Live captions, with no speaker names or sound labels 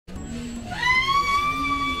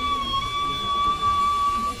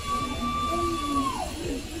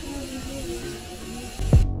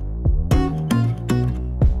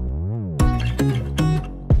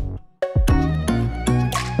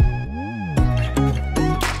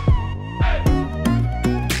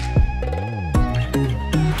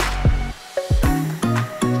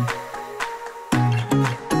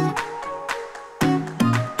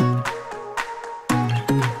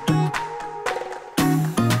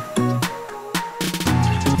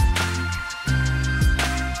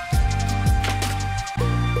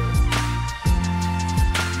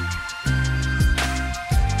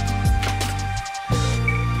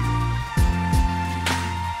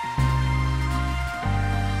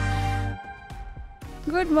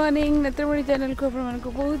Good morning नेत्रमणि channel को आपको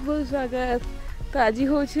बहुत बहुत स्वागत। तो आज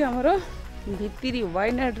हूँ आमर भितरी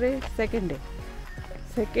वायनाड रे सेकेंड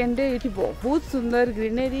डे ये बहुत सुंदर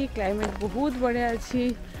ग्रीनरी क्लाइमेट बहुत बढ़िया अच्छी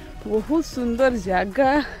बहुत सुंदर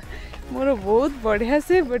जगह मोर बहुत बढ़िया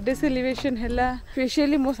से बर्थडे सेलिब्रेशन है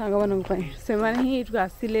स्पेशली मो सांग मान से ही ये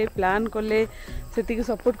आसिले प्लान कले से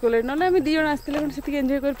सपोर्ट कले ना आम दी जन आसते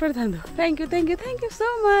एंजॉय कर पार। Thank you so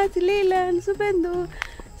much linen Suvendu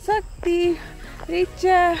शक्ति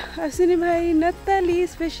रिचा अश्विनी भाई नताली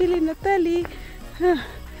स्पेशली नताली हाँ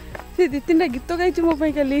से दी तीन गीत गाई मो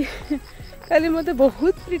काली काली मत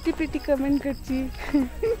बहुत प्रीटी कमेंट कर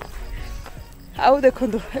आउ देखो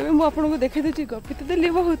मुझे देखे दूसरी गपी तो देली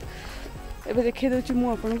बहुत एवं देखे दूसरी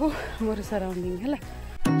मुझे मोर सराउंडिंग है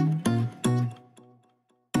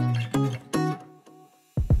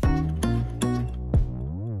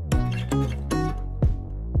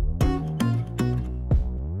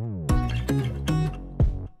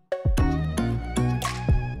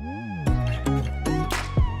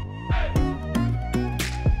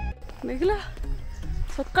देखला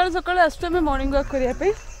सकाल सकाल आसु आम मॉर्निंग वॉक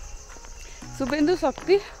करने शुभेंदु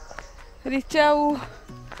शक्ति रिचा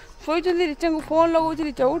शोचती रिचा को फोन लगाऊँ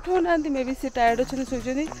रिचा उठो ना मे भी सी टायर्ड अच्छे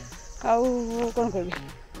शोचती आउ कौन कर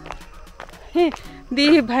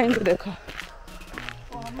दी भाई को देख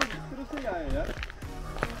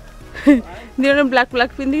दी ब्लैक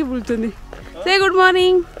ब्लैक पिंधिक बुलूँ से गुड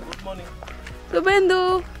मॉर्निंग शुभेंदु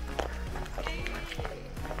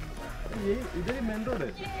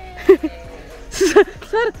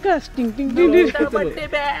सर्कस टिंग टिंग टिंग birthday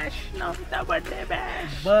bash Namita birthday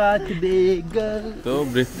bash birthday girl. तो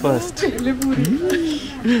ब्रेकफास्ट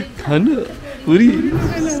खाना पूरी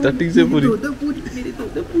स्टार्टिंग से पूरी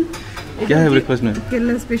क्या है ब्रेकफास्ट में?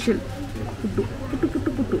 Kerala special puttu puttu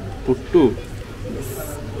puttu puttu puttu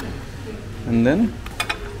and then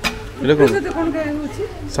एटा कौन काय होची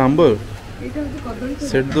सांबर एटा होची कदली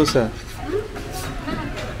सेट डोसा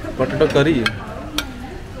पोटैटो करी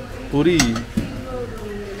पूरी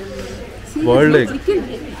बॉइल्ड एग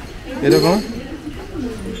ये कौन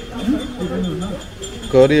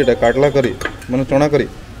करी एटा काटला करी माने चना करी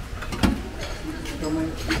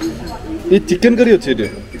ये चिकन करी अच्छे ये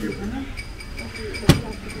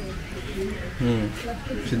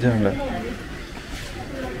सीधा हला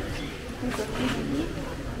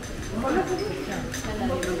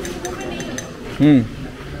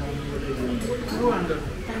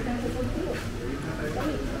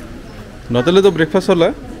नतले तो ब्रेकफास्ट सरला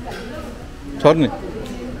सरनी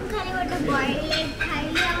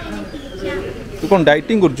तू कौन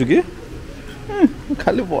डाइटिंग कर चुकी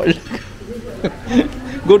खाली बॉइल्ड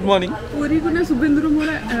गुड मॉर्निंग पूरी को ना शुभेंदु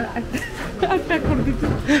मोरा अटैक कर दी तो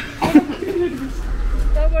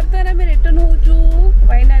बर्तमान आम रिटर्न होचु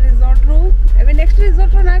वायना रिजॉर्ट रो एबे नेक्स्ट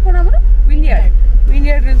रिजॉर्ट रो ना कोन हमर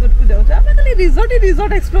विंडयार्ड रिजॉर्ट को जाऊ आम खाली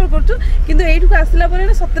रिजॉर्ट एक्सप्लोर करछु किंतु एठू को आसला परे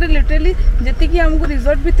ना सतरे लिटरली जति कि हमको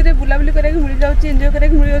रिजॉर्ट भितरे बुलाबुली करे मिल जाउची एन्जॉय करे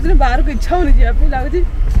मिल जाउची बाहर को इच्छा होनी जे पे लागुची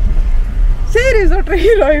से रिजॉर्ट रे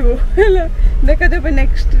ही रहइबो हैला देखा देबे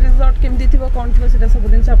नेक्स्ट रिजॉर्ट केमदी थिबो कोन थिबो सेटा सब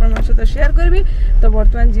दिन आपण मन सहित शेयर करबी। तो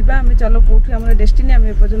वर्तमान जीवा हमें चलो कोठी हमर डेस्टिनी हम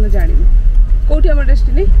ए पर्यंत जानिबो कोठी हमर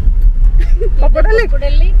डेस्टिनी पकोड़ा लेक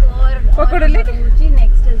और पकोड़ा लेक होची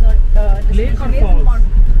नेक्स्ट रिजॉर्ट लेक और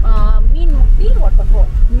मीन मुट्टी वाटरफॉल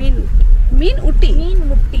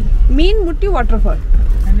मीन मुट्टी वाटरफॉल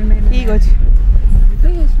ठीक अच्छे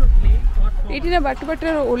ये ना बाट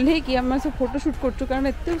बाटे ओल्हे कि आम सब फोटो शूट करछु कारण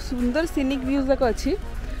एते सुंदर सीनिक व्यूज जाक अच्छी।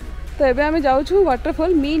 तो एबे आम जाऊँ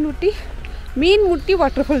वाटरफॉल मीन मुट्टी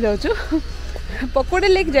वाटरफॉल जाऊँ पकोड़े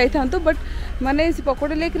लेक जाई था बट माने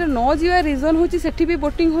पकोड़े लेक रे न जीवा रीजन होची सेठी भी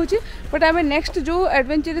बोटिंग होची बट आम नेक्स्ट जो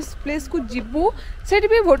एडवेंचरस प्लेस को जीवु सेठी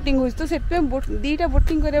भी बोटिंग होची तो सेठी दीटा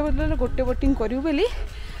बोटिंग करे बदले गोटे बोटिंग करियो बेली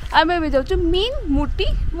आम एबे जाउछु मीन मुट्टी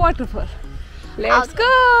वाटरफॉल लेट्स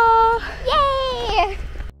गो ये।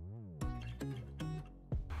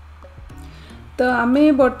 तो आम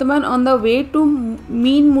बर्तमान on the way to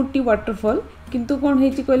mean मुट्टी वाटरफॉल किंतु कौन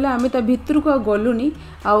होती कहले आम ता भितर को गलुनी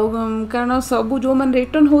आउ कारण सब जो मैंने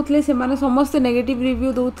रिटर्न होते से माने समस्त नेगेटिव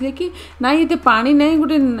रिव्यू दौले कि ना ये पानी नहीं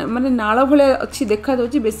गोटे माने नाल भाया अच्छी देखा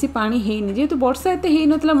जाऊँगी बेसी पानी है जेहेतु वर्षा एत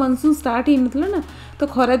हो मनसून स्टार्ट हो ना ना तो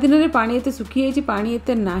खरा दिन में पानी एत सुखी जाइए पानी एत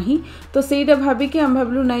ना तो सहीटा भाविकी आम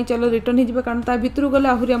भाविलु ना चलो रिटर्न हो कारण ता भितर गले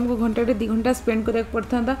आहरी आमको घंटे 2 घंटा स्पेंड करा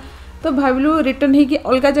पड़ता तो भाविलु रिटर्न हो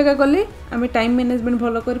अलग जगह गले आम टाइम मैनेजमेंट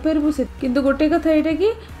भल कर किंतु गोटे कथा यहाँ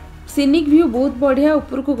कि सीनिक व्यू बहुत बढ़िया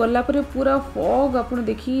ऊपर को गला पर पूरा फॉग आपण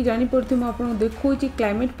देखि जानि पड़थि म आपण देखौ छी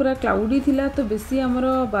क्लाइमेट पूरा क्लाउडी थिला तो बेसी हमर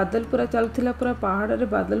बादल पूरा चलथिला पूरा पहाड़ रे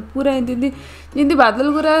बादल पूरा जिंदी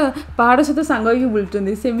बादल पूरा पहाड़ सहित सांग होई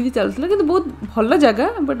बुलचंदी सेमिति चलथिला किंतु बहुत भल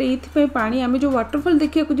जगह बट एथि पे पानी आमे जो वाटरफॉल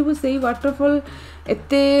देखिया को जबो सेही वाटरफॉल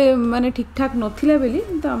एते माने ठीक ठाक नथिला बेली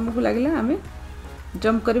तो हमको लागला आमे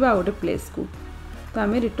जंप करबा गोटे प्लेस को तो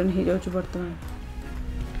आमे रिटर्न हे जाउछु वर्तमान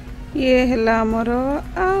ये है आमर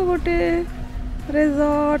आ गोटे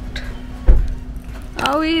रिजॉर्ट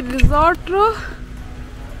आउ ये रिजॉर्ट रो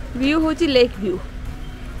व्यू होची लेक व्यू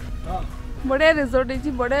बढ़िया रिजॉर्ट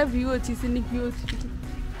है बढ़िया व्यू अच्छी सीनिक व्यू अच्छी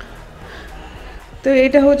तो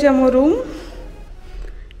यहाँ हूँ आम रूम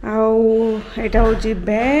आटा हूँ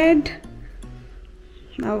बेड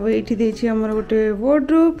आठी देती आमर गोटे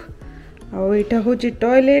वार्डरोब आटा हूँ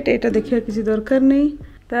टॉयलेट यहाँ देखा किसी दरकार नहीं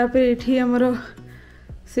तापर ये आमर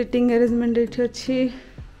सिटिंग अरेंजमेंट ये अच्छी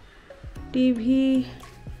टीवी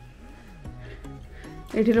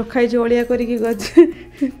ये रखाई अलिया करके गज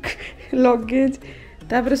लगेज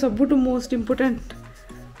तापर सबुठ मोस्ट इम्पोर्टेंट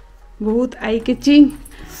बहुत eye catching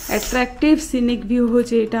attractive scenic view हो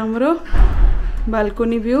आमर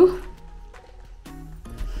बालकोनी व्यू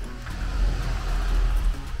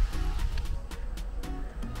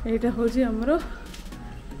यहाँ हूँ आमर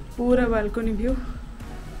पूरा बालकोनी व्यू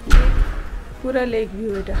पूरा लेक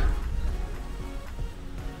व्यू एटा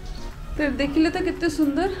तो देखिले तो कितने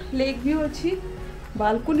सुंदर लेक व्यू अच्छी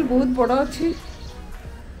बालकोनी बहुत बड़ा अच्छी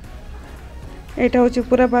एटा हूँ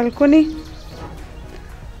पूरा बालकोनी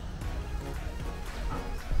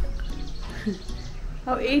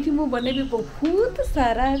और ये मु बनेबी बहुत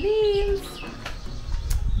सारा रील्स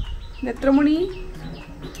नेत्रमणि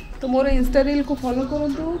तो मोर इंस्टा रील को फॉलो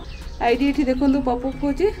करंतु आईडी ये देखो पॉपअप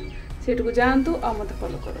होची सेट को जानतु आ मत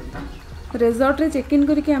फॉलो करंतु रिजॉर्ट रे चेक इन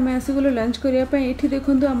करके आम आसगलु लंच करने ये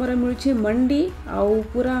देखो आमर मिलूँ मंडी आउ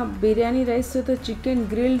पूरा बिरयानी राइस सहित चिकेन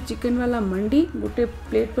ग्रिल्ड चिकेन वाला मंडी गोटे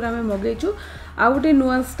प्लेट पूरा आम मगेचु आउ गोटे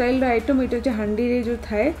नुआ स्टाइल आइटम ये हांडी रे जो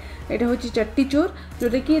थाए यहाँ हूँ चट्टी चोर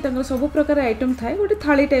जोटा कि सब प्रकार आइटम थाए गोटे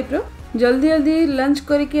थाली टाइप रो जल्दी जल्दी लंच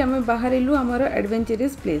करके आम बाहर आमर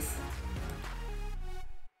एडवेंचरस प्लेस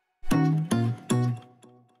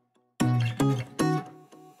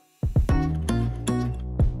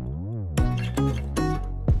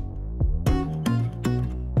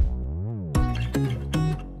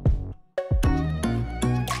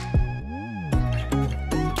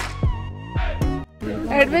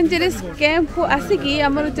एडवेंचरस कैंप को आसिकी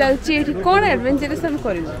आमर चलती कौन एडवेंचरस हम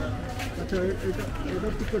कर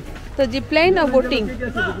तो जिपलाइन और बोटिंग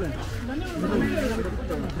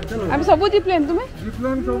हम सब जिपलाइन तुम्हें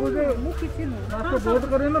जिपलाइन सब जे फास्ट बोट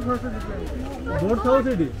करे ना फास्ट जिपलाइन बोट थाउ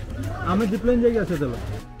सेडी आमे जिपलाइन जाई आसे चलो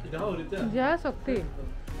जा सकते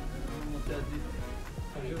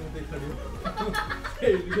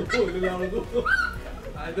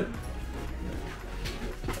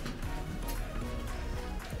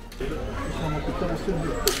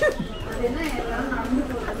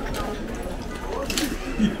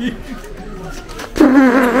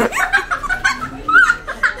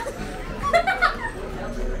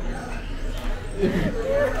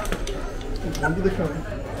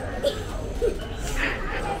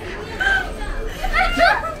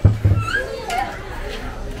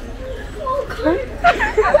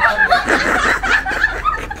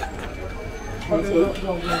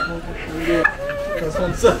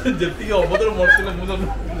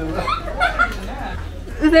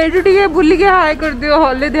रेडी बुल के हाय कर दियो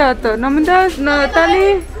हले दे हाथ नमिता ताली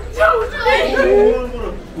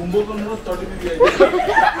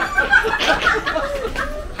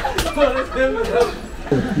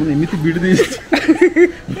एमिति बीट दे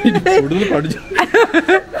फोटो पड़ जा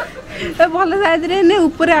भल साइज रे ने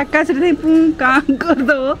ऊपर आकाश रे काम कर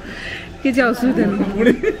दो किसी असुविधा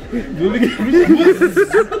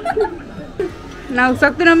ना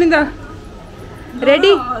शक्ति नमिता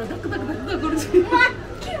रेडी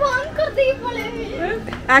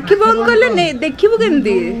आखि बंद करले नहीं देखिबो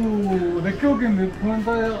केमती देखियो केमती फोन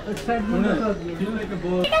तो एक्साइटमेंट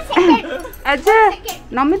अच्छा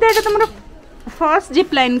नमिता एटा तुमरो फर्स्ट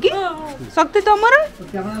जिप लाइन की शक्ति तुमरो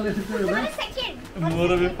कैमरा ले सकते हो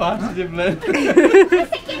मोर भी फास्ट जिप लाइन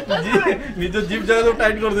निजो जिप जगह तो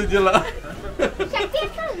टाइट कर देला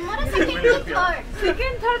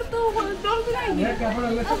सेकंड थर्ड तो डर नहीं ये कैमरा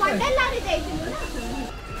ले सकते वंडर लागे जाइए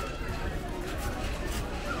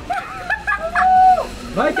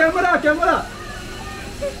भाई कैमरा कैमरा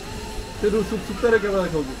तेरे सुख रे कैमरा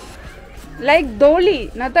देखोगे लाइक दोली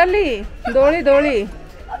नताली दोली दोली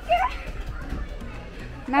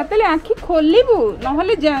नताली आँखि खोलबू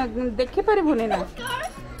नहले देखि पारिबुनी ना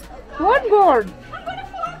व्हाट बोर्ड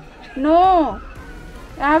नो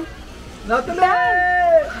आप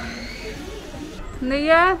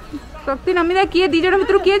नैया शक्ति नमिता किए दी जण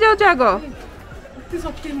भितर किए जाउछ आगो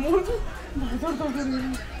शक्ति मोर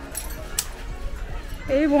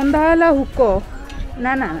ए बंधा हला हुको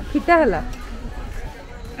ना ना फिटा हला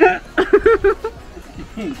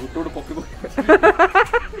गोटोड पके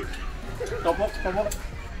टपक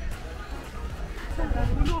टपक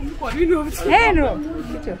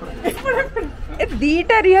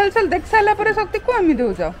दीटा रिहर्सल देख सारा पर शक्ति को आम दौ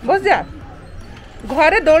बस जा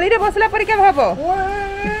घरे दोली रे बसला पर क्या भाव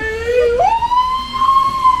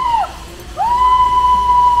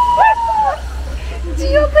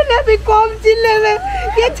झील पिला भी कम चिल्ले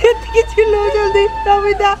ये चिल्लो जल्दी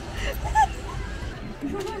नमिता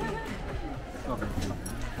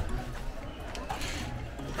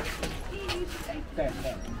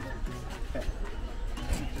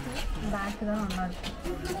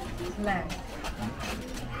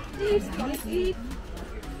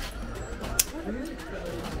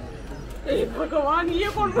भगवान ये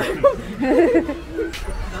कौन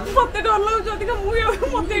मत डर लगे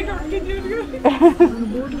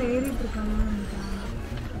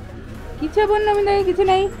किसी बन नमिता किसी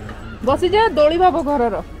नहीं बसी जा दोली भाव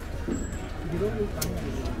घर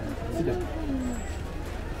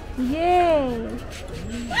ये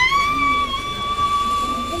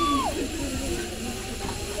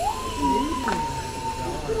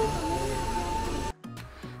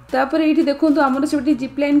तापर ये देखो आमर से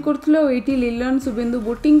जिपलाइन करते लीलन शुभेन्दु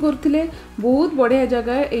बोटिंग करते बहुत बढ़िया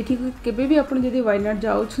जगह ये केबे भी आप वायनाड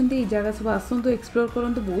जाऊँगी जगह सब आसतु एक्सप्लोर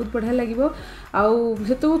करूँ बहुत बढ़िया लगे आउ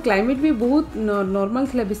से तो क्लाइमेट भी बहुत नॉर्मल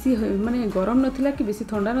थिला बेसी माने गरम नथिला कि बेसी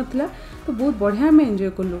ठंडा नथिला तो बहुत बढ़िया आम एंजॉय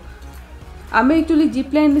कलु आम एक्चुअली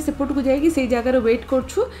जिपलाइन सेपट को जाकि से जगार वेट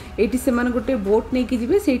करछु एटी से गोटे बोट नहीं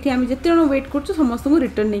कि से आम जिते जन वेट करछु समस्त को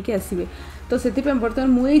रिटर्न नहीं कि आसबे तो से बर्तमान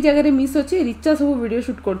मुझे जगह मिस अच्छे रिचा सब वीडियो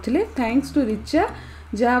शूट करते थैंक्स टू रिचा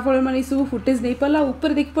जहाँफल मैंने सब फुटेज नहीं पाला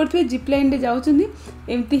ऊपर देखी पड़े जिपलाइन जाऊँगी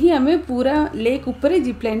एमती ही आम पूरा लेक उपर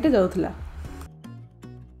जिपलाइन जाऊला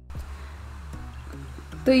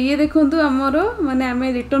तो ये देखो आमर माने आम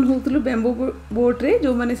रिटर्न होतलु बैम्बो बोट रे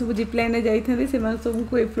जो मैंने सब जिपलाइन जाइए से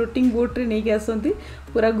सबको फ्लोटिंग बोट रे नहीं आसती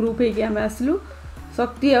पूरा ग्रुप होके आम आसलु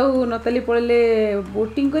शक्ति आउ नताली पड़े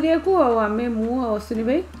बोटिंग करने को आम मु अश्विनी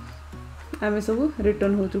भाई आम सब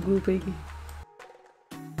रिटर्न हो ग्रुप होगी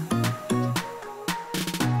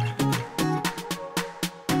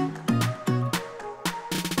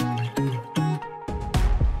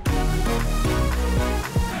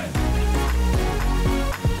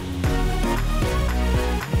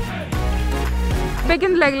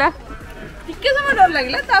केन लगला टिके समय डर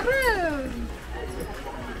लगला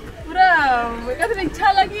पूरा एकाथरे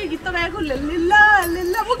इच्छा लगी गीत गायक लीला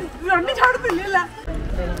लीला वो रंडी छाड़ती लीला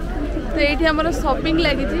तो ये आम शॉपिंग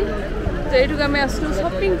लगी तो ये आम आसलु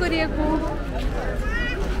शॉपिंग करने को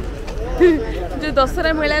जो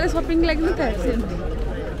दशहरा मेला शॉपिंग लगी था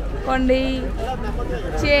कंडे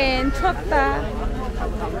चेन छता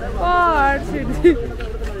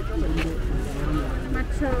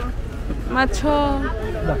माछ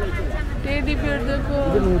टेडी बियर देखो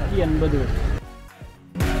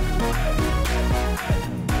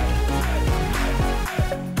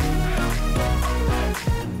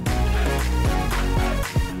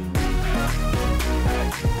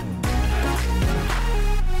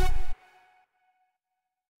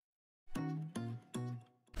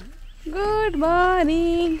गुड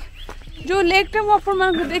मॉर्निंग जो लेक टा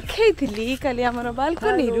मुझे देखी थी काली आमर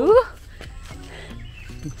बालकनी रु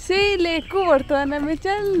से लेक को बर्तमान आम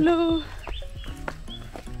चलु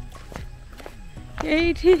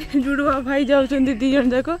ये जुड़वा भाई जाऊँ दी जन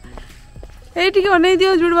जाक ये अनै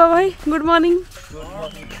दियो जुड़वा भाई गुड मॉर्निंग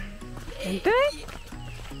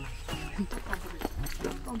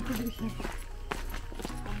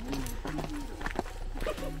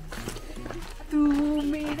तू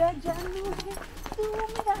मेरा जानू है तू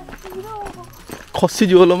मेरा हीरो खसी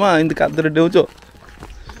जीवल माँ एमती कादरे डेउच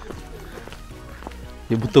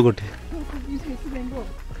ये भूत गोटे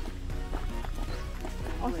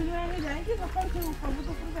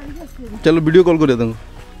चलो वीडियो कॉल करिया तंग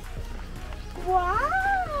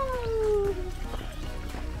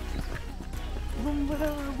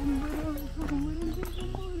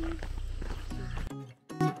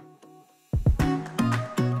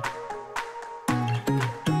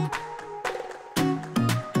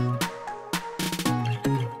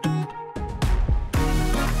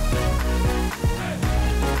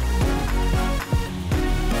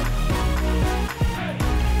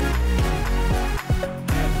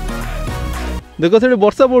देखो से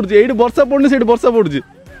वर्षा पड़ुची ये वर्षा पड़नी से वर्षा पड़ुची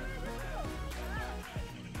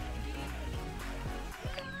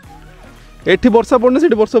एठी वर्षा पड़ने से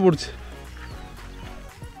वर्षा पड़छ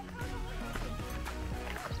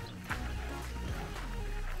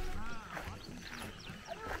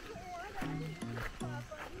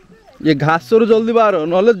ये घास रो जल्दी बाहर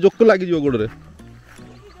नले जोक लगी जो गोड़ रे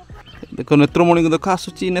देखो नेत्रमणि को देखो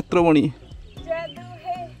आसुची नेत्रमणि जादू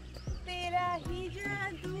है तेरा ही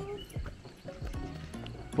जादू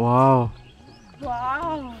वाओ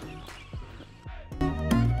वाओ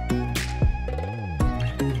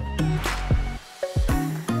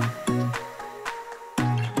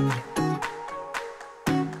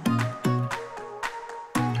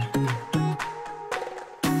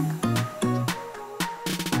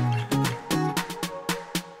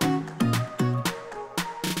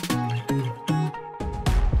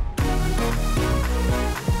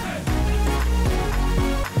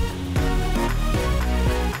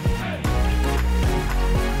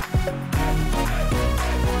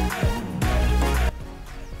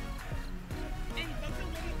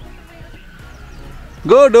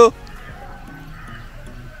गोडो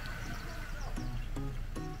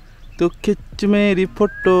तू खिंच मेरी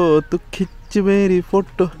फोटो तू खिंच मेरी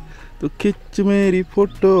फोटो तू खिंच मेरी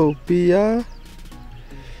फोटो पिया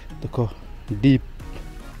देखो डीप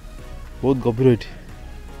बहुत गभीर है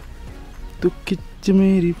तू खिंच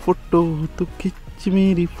मेरी फोटो तू खिंच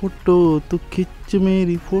मेरी फोटो तू खिंच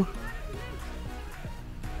मेरी फोटो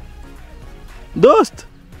दोस्त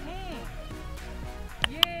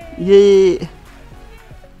ये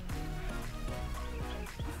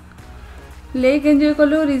लेक एंजॉय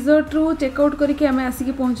कलु रिजोर्ट रु चेकआउट करके आम आसिक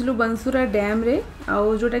पहुँचलु बनसुरा डैम रे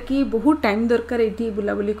आउ जोटा कि बहुत टाइम दरकार ये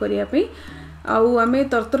बुलाबुली करने आउ आम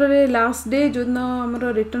तरतर लास्ट डे जो दिन आम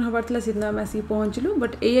रिटर्न हबार था से दिन आम आसिक पहुँचलु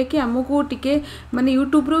बट ये कि आमको टिके माने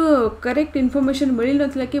यूट्यूब रो करेक्ट इनफॉरमेशन मिल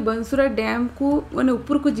नथिला कि बनसुरा डैम को माने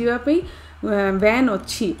ऊपर को जीवाई वैन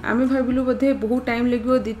अच्छी आम भाविलु बोधे बहुत टाइम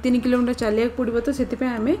लगे 2-3 किलोमीटर चलिया पड़ो तो से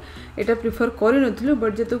आम यहाँ प्रिफर करूँ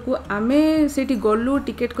बट जेतु को आम से गलु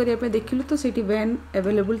टिकेट करने देखिलु तो से वैन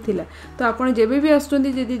अवेलेबल थिला तो आपड़ जब भी आसुँच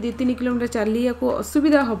 2-3 किलोमीटर चलिया को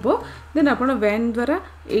असुविधा हम देन आप वैन द्वारा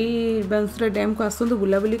यही बनसुरा डैम को आसतु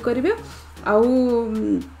बुलाबुली करेंगे आउ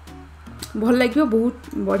भल लगे बहुत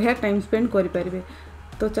बढ़िया टाइम स्पेंड करें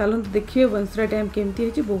तो चलते देखिए बनसुरा डैम केमती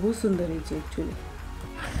है बहुत सुंदर है एक्चुअली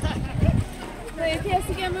तो ये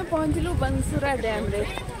आसिक आम पहुँचलु बनसुरा डैम रे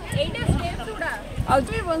आज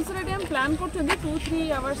बनसुरा डैम प्लान कर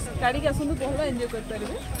 2-3 आवर्स गाड़ी आसतु बहुत एंजॉय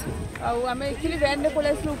करेंगे आम एक्चुअली वैन में पलि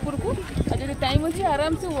आसलु ऊपर को जब टाइम अच्छे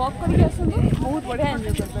आराम से वॉक करके आसतु बहुत बढ़िया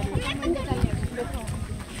एंजॉय करेंगे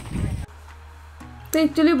तो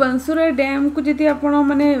एक्चुअली बनसुरा डैम को जब आप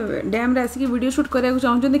मैंने डैम रे आसिक वीडियो शूट करने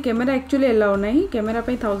चाहते कैमेरा एक्चुअली एलाउ ना कैमेरा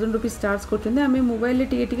 1000 रुपीज चार्ज करते आम मोबाइल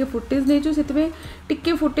टे फुटेज नहीं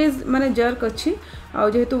से फुटेज माने जर्क अच्छी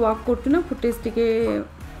जेहेतु वर्क कर फुटेज टे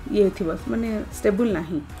ये थी बस माने स्टेबल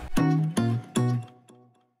नहीं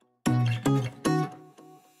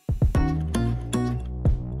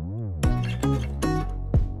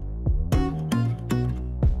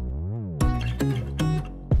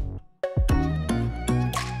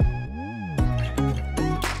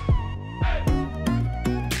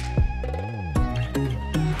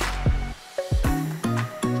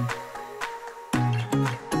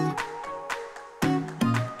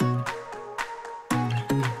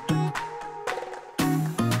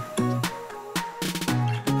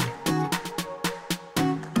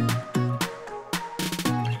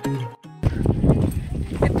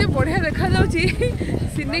बढ़िया देखा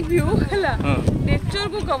सीनिक व्यू है नेचर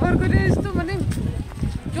को कवर कर तो माने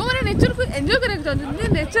जो मैंने नेचर को एंजॉय करने चाहते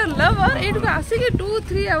नेचर लवर ये आसिक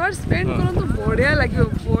 2-3 आवर्स स्पेंड कर तो बढ़िया लगे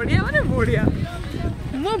बढ़िया माने बढ़िया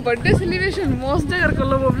मो बर्थडे सेलिब्रेशन मस्त जगह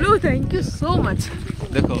कल Bablu thank you so much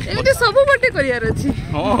देखो एमती सब बर्थडे करियार अछि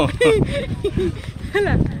हां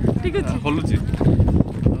हैला ठीक अछि होलुची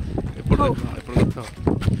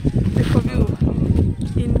देखो व्यू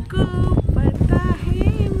इनको पता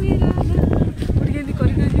है मेरा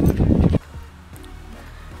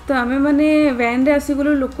तो आमे माने वैन रे आसी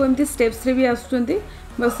गलो लोक एमती स्टेप्स रे भी आसुचंती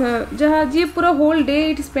बस जहाँ जी पूरा होल डे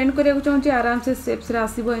ये स्पेंड करने चाहिए आराम से स्टेप्स रे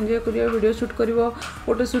आसीबो एंजॉय करियो वीडियो शूट करियो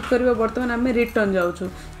फोटो शूट करियो वर्तमान आमे रिटर्न जाउछु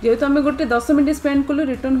जेहेतु आमे गोटे 10 मिनिट स्पेंड कलो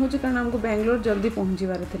रिटर्न होची कारण हमको बेंगलोर जल्दी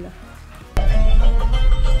पहुंचीबार थिला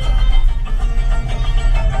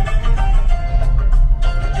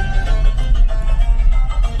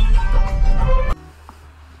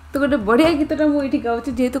तो गोटे बढ़िया गीतटा मुझे गाँव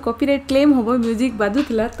जेहेतु कॉपीराइट क्लेम हम म्यूजिक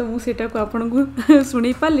बाजुला तो मुझे आपन को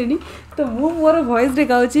शुणी पारे तो मु मोर वॉइस रे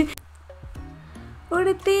गाँची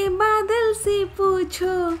उड़ते बादल से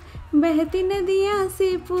पूछो बहती नदियाँ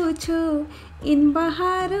से पूछो इन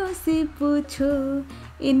बहारों से पूछो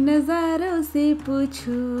इन नज़ारों से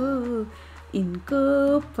पूछो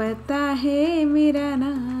इनको पता है मेरा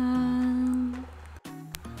नाम।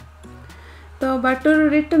 तो बाटर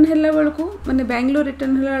रिटर्न है बेलू माने बेंगलोर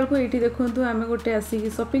रिटर्न है बेलू ये देखो आम गोटे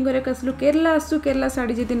आसिक शॉपिंग करके आसलु केरला आसु केरला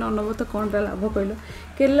शाढ़ी जब न नब तो कौन लाभ कहल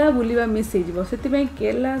केरला बुलवा मिस हो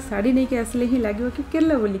केरला शाढ़ी नहीं आसले ही लगे कि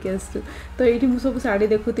केरला बुलिक आसु। तो ये मुझे सब शाढ़ी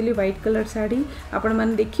देखुली व्हाइट कलर शाढ़ी आपण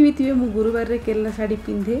मैंने देखी भी थे मुझे गुरुवार रे केरला शाढ़ी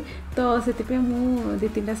पिंधे तो से मुझे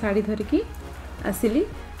 2-3टा शाढ़ी धरिकी आसिली।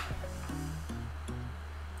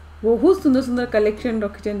 बहुत सुंदर सुंदर कलेक्शन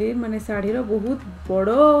रखिंट माने शाढ़ीर बहुत बड़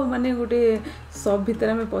माने गोटे शॉप भितर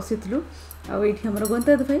आम पशिलु आम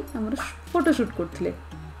गंताद भाई आम फोटोशूट करते।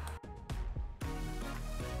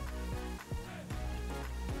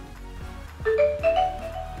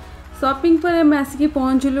 शॉपिंग पर आम आसिक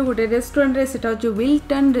पहुँचलु गोटे रेस्टोरेंट रे सेटा जो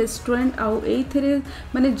विल्टन रेस्टोरेंट आउ एथरे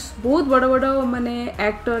माने बहुत बड़ बड़ माने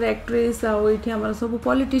एक्टर एक्ट्रेस आउ एठी हमर सब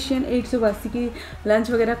पॉलिटिशियन एठी सब आसिक लंच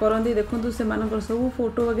वगैरह करंती देखंतु से मानकर सब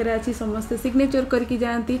फोटो वगैरह अछि समस्त सिग्नेचर करके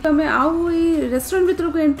जानती। तो हमें आउ ए रेस्टोरेंट भीतर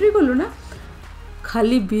को एंट्री कलु ना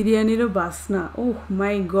खाली बिरयानी रो बासना ओह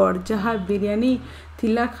माय गॉड जहाँ बिरयानी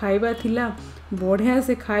थिला खाइबा थिला बढ़िया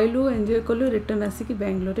से खाइलु एंजॉय कलु रिटर्न आसिक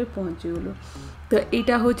बेंगलोर रे पहुँची गलु। तो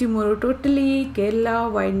यहाँ हूँ मोर टोटली केरला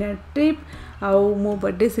वायनाड ट्रिप आउ मो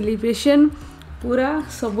बर्थडे सेलिब्रेशन पूरा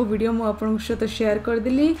सब वीडियो मु आपन सहित share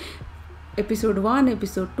करदेली। Episode 1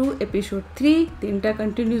 episode 2 episode 3 3टा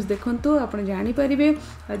continuous देखंतु आपण जानि परिबे।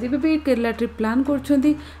 आज भी केरला ट्रिप प्लान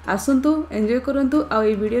करछंती आसंतु एंजॉय करंतु आ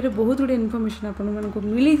ए वीडियो रे बहुत गुड इन्फॉर्मेशन आपण मन को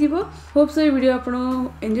मिली जीवो। होप सो ए वीडियो आपण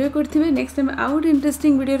enjoy करथिबे। Next time out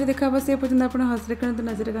interesting video रे देखा बस ए पर्यंत आपण हसरे करंतु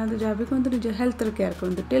नजर करंतु जा भी करंतु निज हेल्थ रे केयर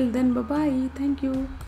करंतु। Till then bye bye thank you.